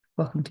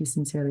Welcome to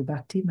Sincerely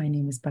Bhakti. My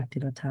name is Bhakti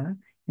Lata,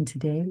 and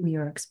today we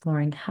are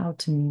exploring how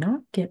to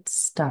not get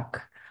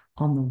stuck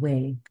on the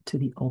way to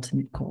the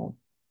ultimate goal.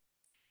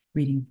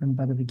 Reading from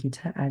Bhagavad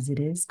Gita as it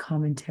is,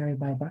 commentary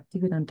by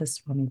Bhaktivedanta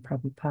Swami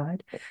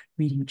Prabhupada,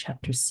 reading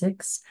chapter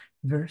 6,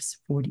 verse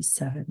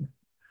 47.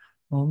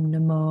 Om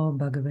Namo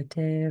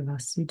Bhagavate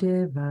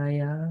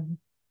Vasudevaya.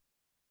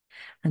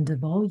 And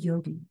of all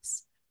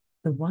yogis,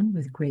 the one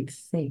with great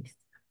faith,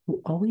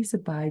 who always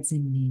abides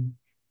in me,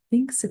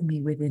 thinks of me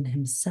within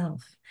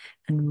himself,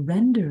 and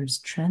renders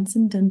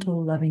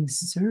transcendental loving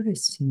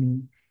service to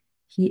me,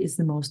 he is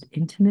the most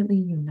intimately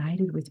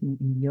united with me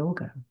in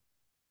yoga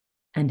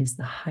and is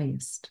the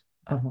highest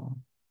of all.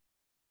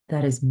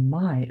 That is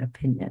my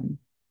opinion.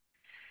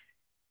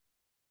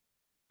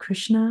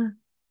 Krishna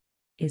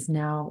is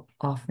now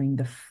offering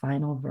the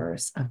final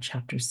verse of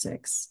chapter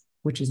 6,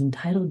 which is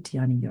entitled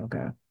Dhyana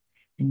Yoga.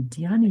 And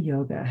Dhyana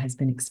Yoga has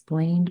been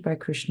explained by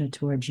Krishna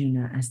to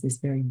Arjuna as this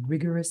very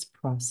rigorous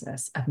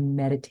process of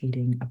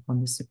meditating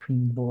upon the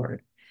Supreme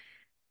Lord.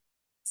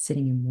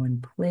 Sitting in one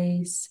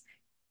place,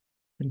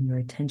 putting your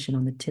attention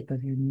on the tip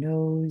of your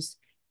nose,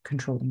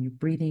 controlling your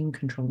breathing,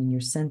 controlling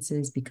your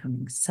senses,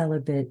 becoming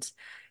celibate,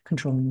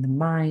 controlling the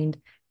mind,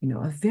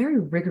 a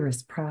very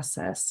rigorous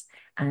process.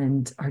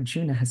 And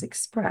Arjuna has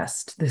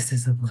expressed, this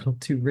is a little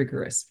too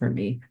rigorous for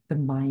me. The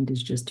mind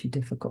is just too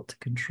difficult to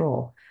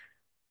control.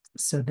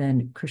 So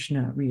then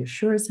Krishna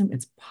reassures him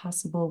it's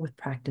possible with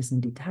practice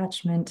and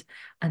detachment.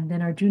 And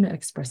then Arjuna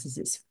expresses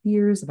his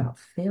fears about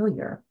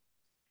failure.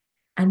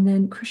 And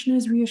then Krishna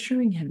is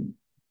reassuring him,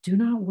 do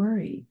not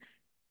worry.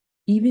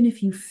 Even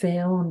if you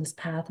fail on this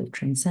path of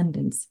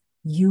transcendence,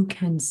 you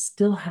can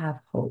still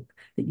have hope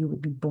that you will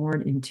be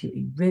born into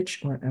a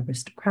rich or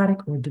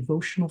aristocratic or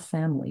devotional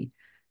family.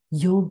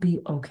 You'll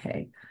be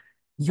okay.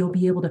 You'll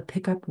be able to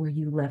pick up where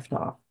you left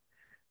off.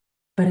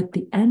 But at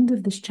the end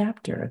of this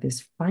chapter,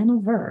 this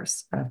final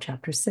verse of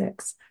chapter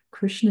 6,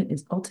 Krishna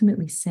is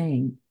ultimately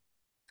saying,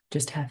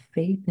 just have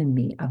faith in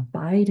me,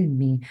 abide in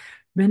me,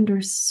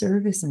 render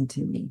service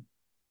unto me.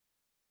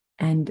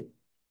 And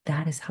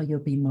that is how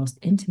you'll be most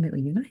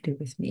intimately united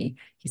with me.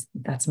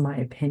 That's my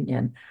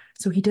opinion.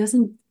 So he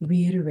doesn't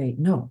reiterate,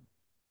 no,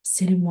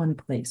 sit in one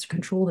place,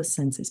 control the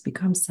senses,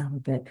 become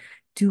celibate,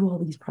 do all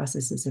these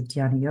processes of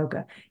dhyana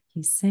yoga.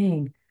 He's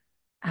saying,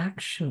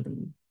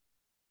 actually,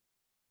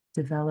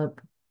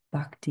 develop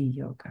bhakti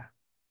yoga.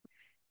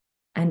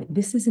 And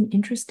this is an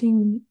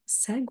interesting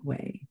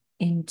segue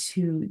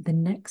into the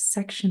next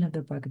section of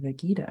the Bhagavad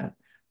Gita,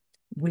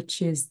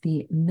 which is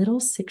the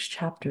middle 6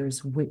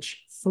 chapters,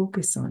 which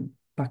focus on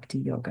bhakti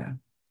yoga.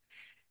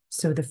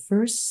 So the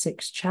first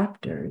 6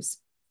 chapters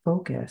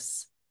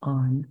focus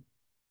on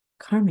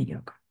karma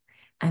yoga.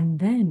 And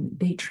then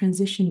they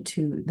transition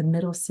to the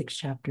middle 6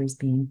 chapters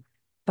being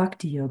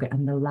bhakti yoga,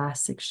 and the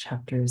last 6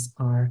 chapters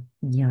are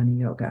jnana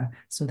yoga.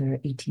 So there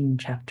are 18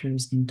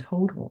 chapters in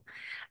total.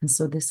 And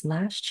so this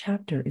last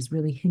chapter is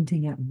really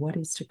hinting at what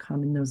is to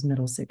come in those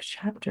middle 6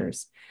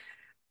 chapters.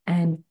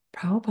 And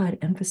Prabhupada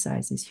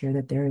emphasizes here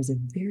that there is a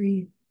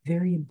very,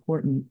 very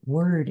important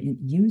word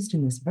used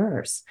in this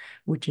verse,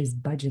 which is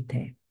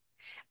bhajate.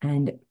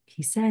 And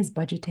he says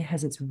bhajate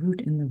has its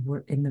root in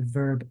the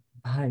verb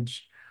bhaj,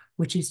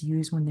 which is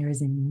used when there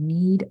is a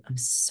need of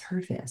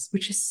service,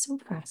 which is so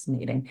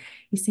fascinating.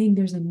 He's saying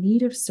there's a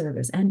need of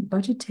service, and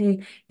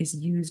bhajate is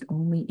used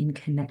only in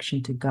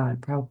connection to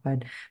God.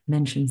 Prabhupada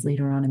mentions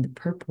later on in the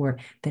purport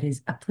that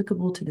is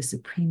applicable to the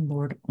Supreme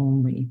Lord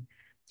only.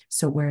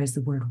 So whereas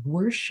the word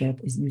worship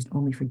is used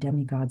only for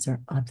demigods or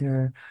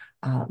other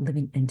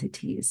living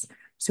entities.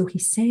 So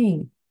he's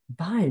saying,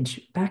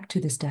 bhaj, back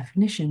to this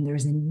definition,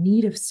 there's a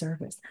need of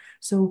service.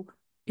 So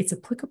it's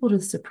applicable to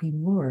the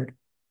Supreme Lord,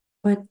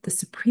 but the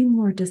Supreme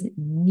Lord doesn't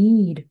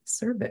need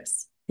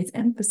service. It's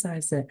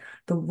emphasized that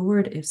the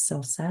Lord is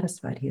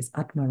self-satisfied. He is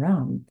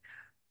Atmaram.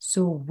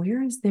 So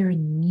where is there a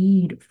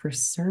need for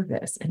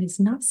service? And it's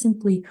not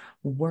simply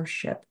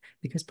worship,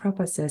 because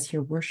Prabhupada says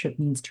here, worship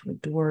means to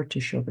adore,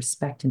 to show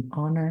respect and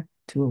honor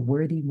to a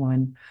worthy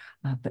one.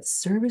 But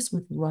service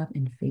with love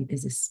and faith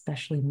is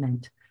especially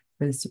meant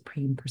for the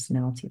Supreme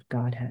Personality of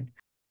Godhead.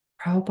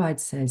 Prabhupada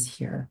says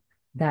here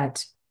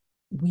that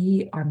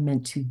we are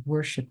meant to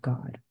worship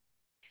God.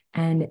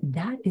 And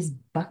that is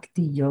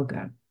bhakti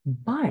yoga.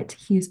 But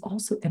he is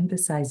also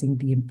emphasizing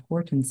the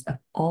importance of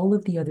all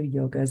of the other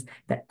yogas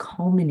that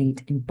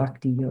culminate in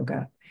bhakti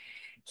yoga.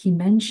 He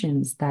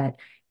mentions that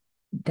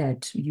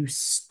you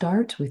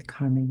start with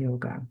karma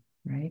yoga,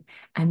 right?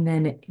 And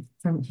then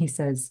he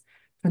says,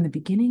 from the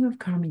beginning of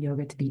karma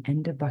yoga to the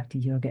end of bhakti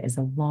yoga is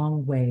a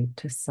long way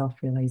to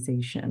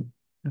self-realization.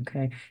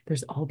 Okay,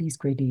 there's all these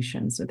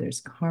gradations. So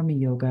there's karma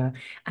yoga,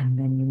 and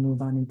then you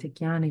move on into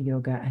jnana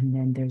yoga, and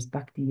then there's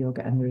bhakti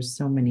yoga, and there's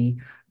so many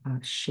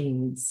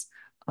shades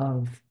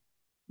of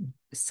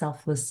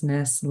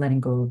selflessness,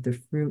 letting go of the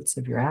fruits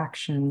of your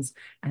actions,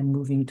 and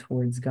moving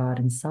towards God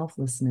and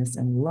selflessness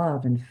and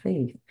love and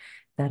faith.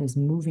 that is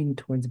moving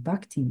towards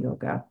bhakti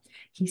yoga,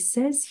 he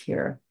says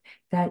here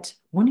that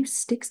one who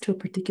sticks to a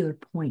particular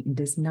point and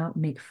does not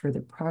make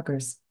further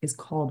progress is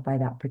called by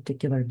that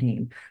particular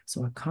name.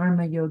 So a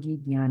karma yogi,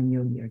 jnana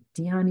yogi, or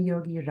dhyana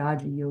yogi,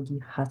 raja yogi,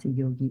 hatha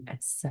yogi,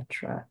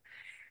 etc.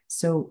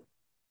 So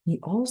he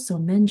also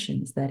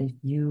mentions that if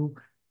you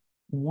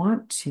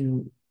want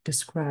to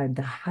describe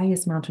the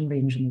highest mountain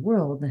range in the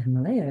world, the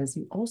Himalayas,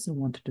 you also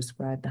want to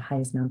describe the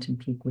highest mountain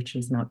peak, which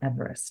is Mount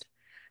Everest.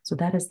 So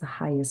that is the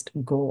highest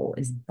goal,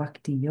 is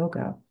bhakti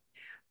yoga.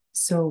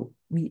 So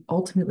we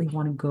ultimately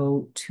want to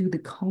go to the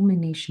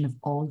culmination of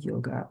all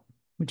yoga,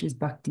 which is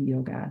bhakti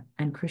yoga.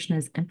 And Krishna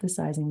is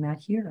emphasizing that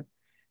here,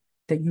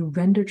 that you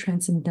render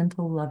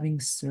transcendental loving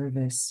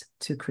service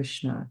to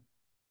Krishna,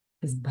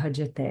 is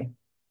bhajate.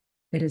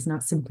 It is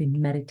not simply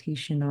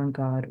meditation on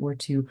God or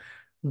to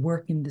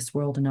work in this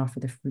world and offer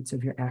the fruits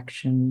of your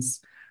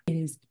actions. It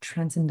is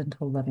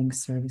transcendental loving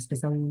service.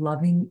 It's a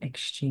loving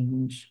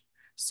exchange.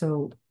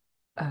 So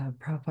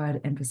Prabhupada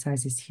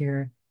emphasizes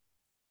here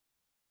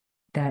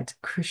that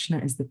Krishna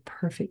is the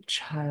perfect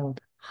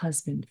child,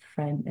 husband,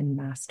 friend, and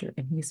master,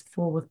 and he is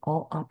full with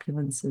all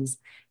opulences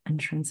and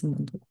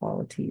transcendental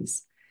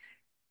qualities.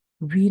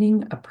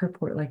 Reading a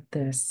purport like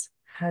this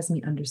has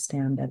me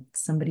understand that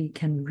somebody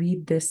can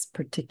read this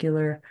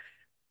particular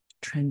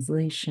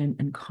translation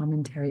and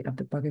commentary of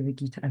the Bhagavad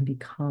Gita and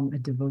become a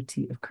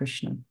devotee of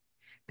Krishna,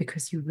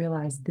 because you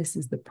realize this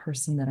is the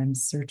person that I'm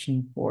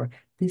searching for.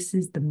 This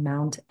is the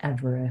Mount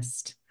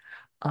Everest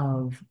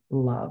of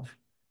love.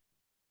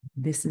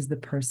 This is the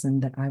person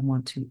that I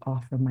want to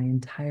offer my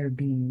entire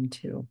being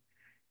to.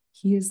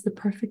 He is the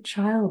perfect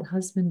child,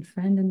 husband,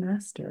 friend, and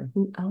master.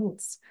 Who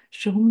else?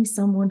 Show me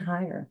someone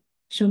higher.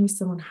 Show me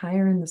someone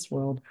higher in this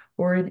world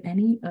or in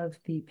any of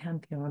the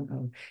pantheon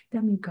of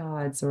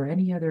demigods or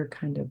any other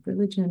kind of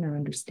religion or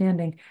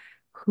understanding.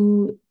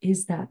 Who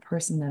is that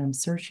person that I'm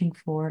searching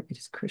for? It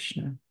is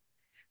Krishna.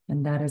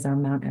 And that is our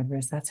Mount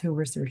Everest. That's who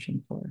we're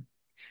searching for.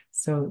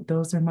 So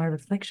those are my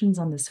reflections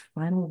on this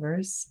final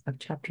verse of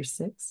chapter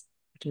 6,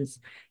 which is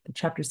the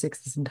chapter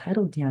 6 is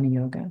entitled Dhyana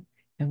Yoga,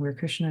 and where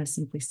Krishna is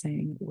simply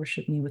saying,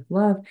 worship me with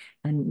love.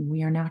 And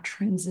we are now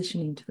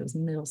transitioning to those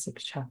middle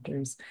 6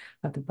 chapters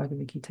of the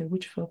Bhagavad Gita,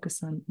 which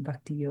focus on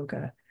bhakti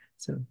yoga.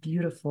 So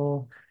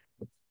beautiful,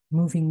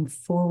 moving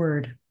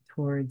forward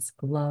towards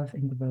love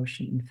and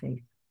devotion and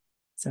faith.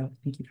 So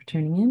thank you for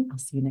tuning in. I'll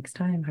see you next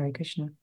time. Hare Krishna.